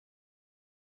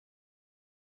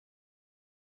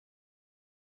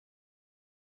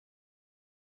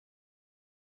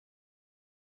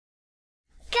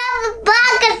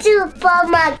Cowabunga,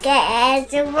 supermarket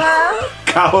as well.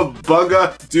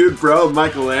 Cowabunga, dude, bro,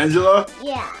 Michelangelo.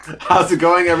 Yeah. How's it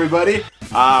going, everybody?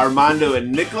 Armando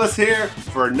and Nicholas here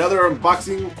for another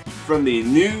unboxing from the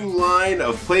new line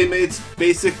of Playmates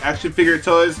basic action figure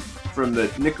toys from the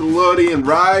Nickelodeon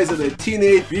Rise of the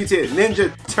Teenage Mutant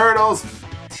Ninja Turtles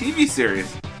TV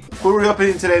series. What are we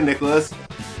opening today, Nicholas?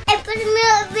 April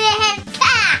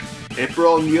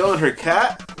O'Neil and her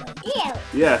cat? Yeah.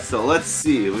 Yeah, so let's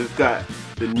see. We've got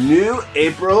the new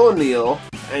April O'Neil,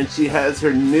 and she has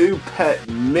her new pet,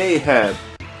 Mayhem.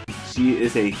 She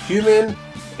is a human,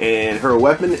 and her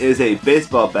weapon is a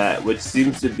baseball bat, which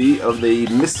seems to be of the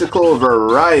mystical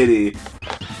variety.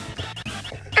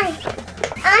 I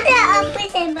want to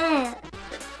open them up.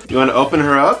 You want to open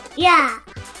her up? Yeah.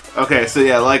 Okay, so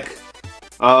yeah, like,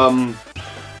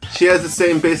 she has the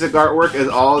same basic artwork as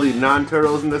all the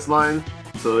non-turtles in this line.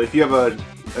 So if you have a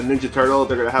Ninja Turtle,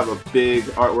 they're going to have a big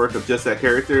artwork of just that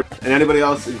character. And anybody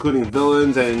else, including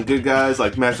villains and good guys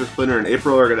like Master Splinter and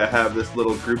April, are going to have this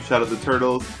little group shot of the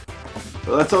turtles.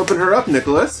 So let's open her up,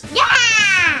 Nicholas.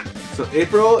 Yeah! So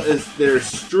April is their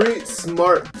street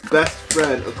smart best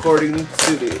friend according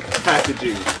to the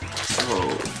packaging.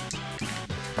 Oh.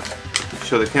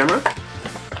 Show the camera.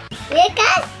 We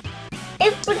got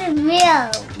April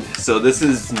O'Neil. So this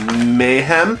is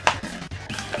Mayhem.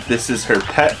 This is her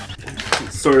pet.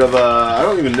 Sort of I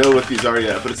don't even know what these are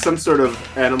yet, but it's some sort of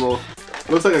animal.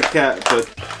 Looks like a cat, but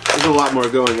there's a lot more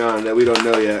going on that we don't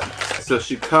know yet. So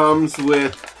she comes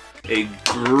with a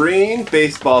green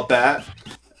baseball bat,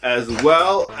 as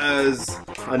well as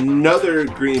another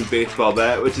green baseball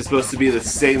bat, which is supposed to be the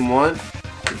same one.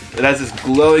 It has this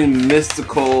glowing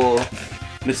mystical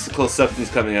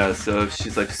substance coming out, so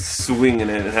she's like swinging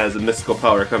it and has a mystical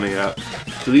power coming out.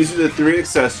 So these are the three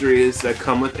accessories that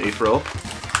come with April.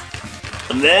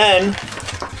 And then,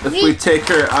 if we take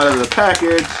her out of the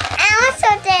package... I also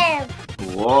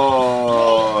did.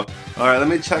 Whoa! Alright, let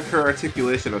me check her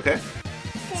articulation, okay?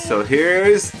 So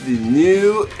here's the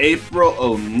new April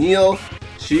O'Neil.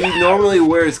 She normally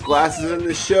wears glasses in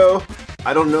this show.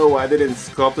 I don't know why they didn't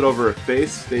sculpt it over her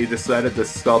face. They decided to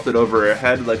sculpt it over her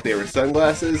head like they were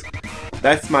sunglasses.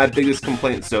 That's my biggest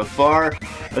complaint so far.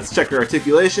 Let's check her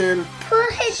articulation.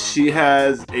 She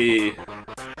has a...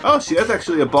 Oh, she has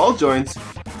actually a ball joint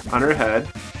on her head.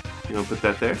 You want to put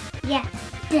that there? Yeah,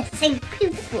 the same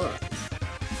people.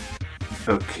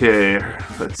 Okay,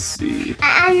 let's see.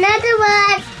 Another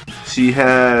one. She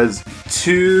has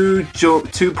two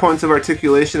points of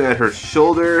articulation at her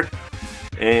shoulder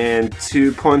and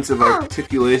 2 points of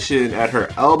articulation at her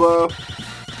elbow,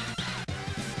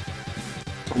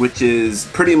 which is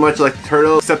pretty much like the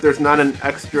turtle, except there's not an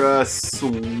extra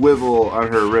swivel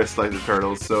on her wrist like the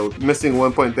turtles. So missing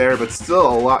 1 point there, but still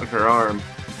a lot in her arm.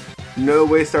 No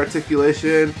waist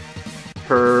articulation.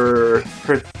 Her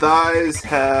thighs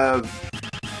have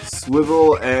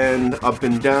swivel and up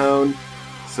and down,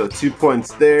 so 2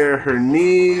 points there. Her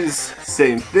knees,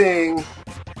 same thing.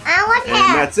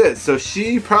 And that's it. So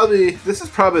this is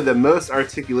probably the most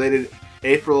articulated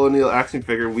April O'Neil action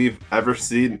figure we've ever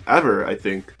seen, I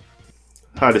think.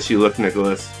 How does she look,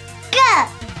 Nicholas? Good.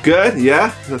 Good?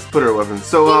 Yeah? Let's put her weapon.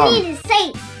 So,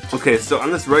 okay, so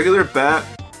on this regular bat,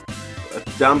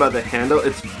 down by the handle,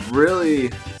 it's really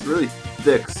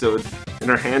thick, so and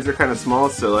her hands are kind of small,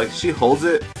 so like she holds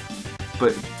it,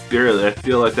 but barely. I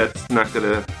feel like that's not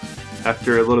gonna,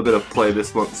 after a little bit of play,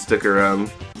 this won't stick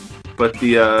around. But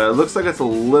the it looks like it's a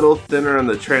little thinner on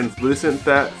the translucent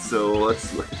bat, so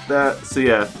let's look at that. So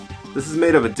yeah, this is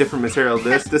made of a different material.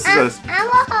 The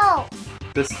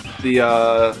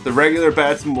regular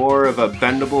bat's more of a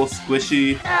bendable,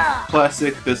 squishy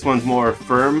plastic. This one's more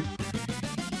firm.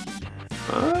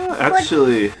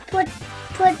 Actually, put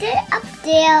it up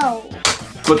there.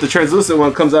 But the translucent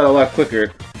one comes out a lot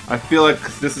quicker. I feel like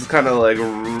this is kind of like a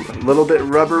little bit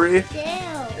rubbery.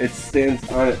 It stands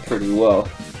on it pretty well.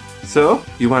 So,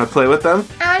 you want to play with them?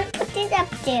 I want to put it up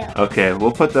there. Okay,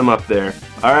 we'll put them up there.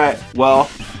 Alright, well,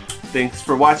 thanks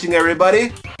for watching,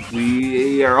 everybody.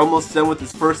 We are almost done with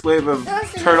this first wave of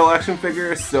turtle action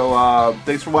figures, so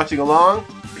thanks for watching along.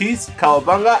 Peace,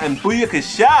 Cowabunga, and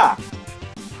Booyakasha!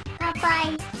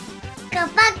 Bye-bye. Go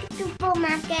back to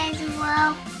supermarket as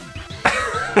well.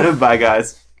 Bye,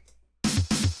 guys.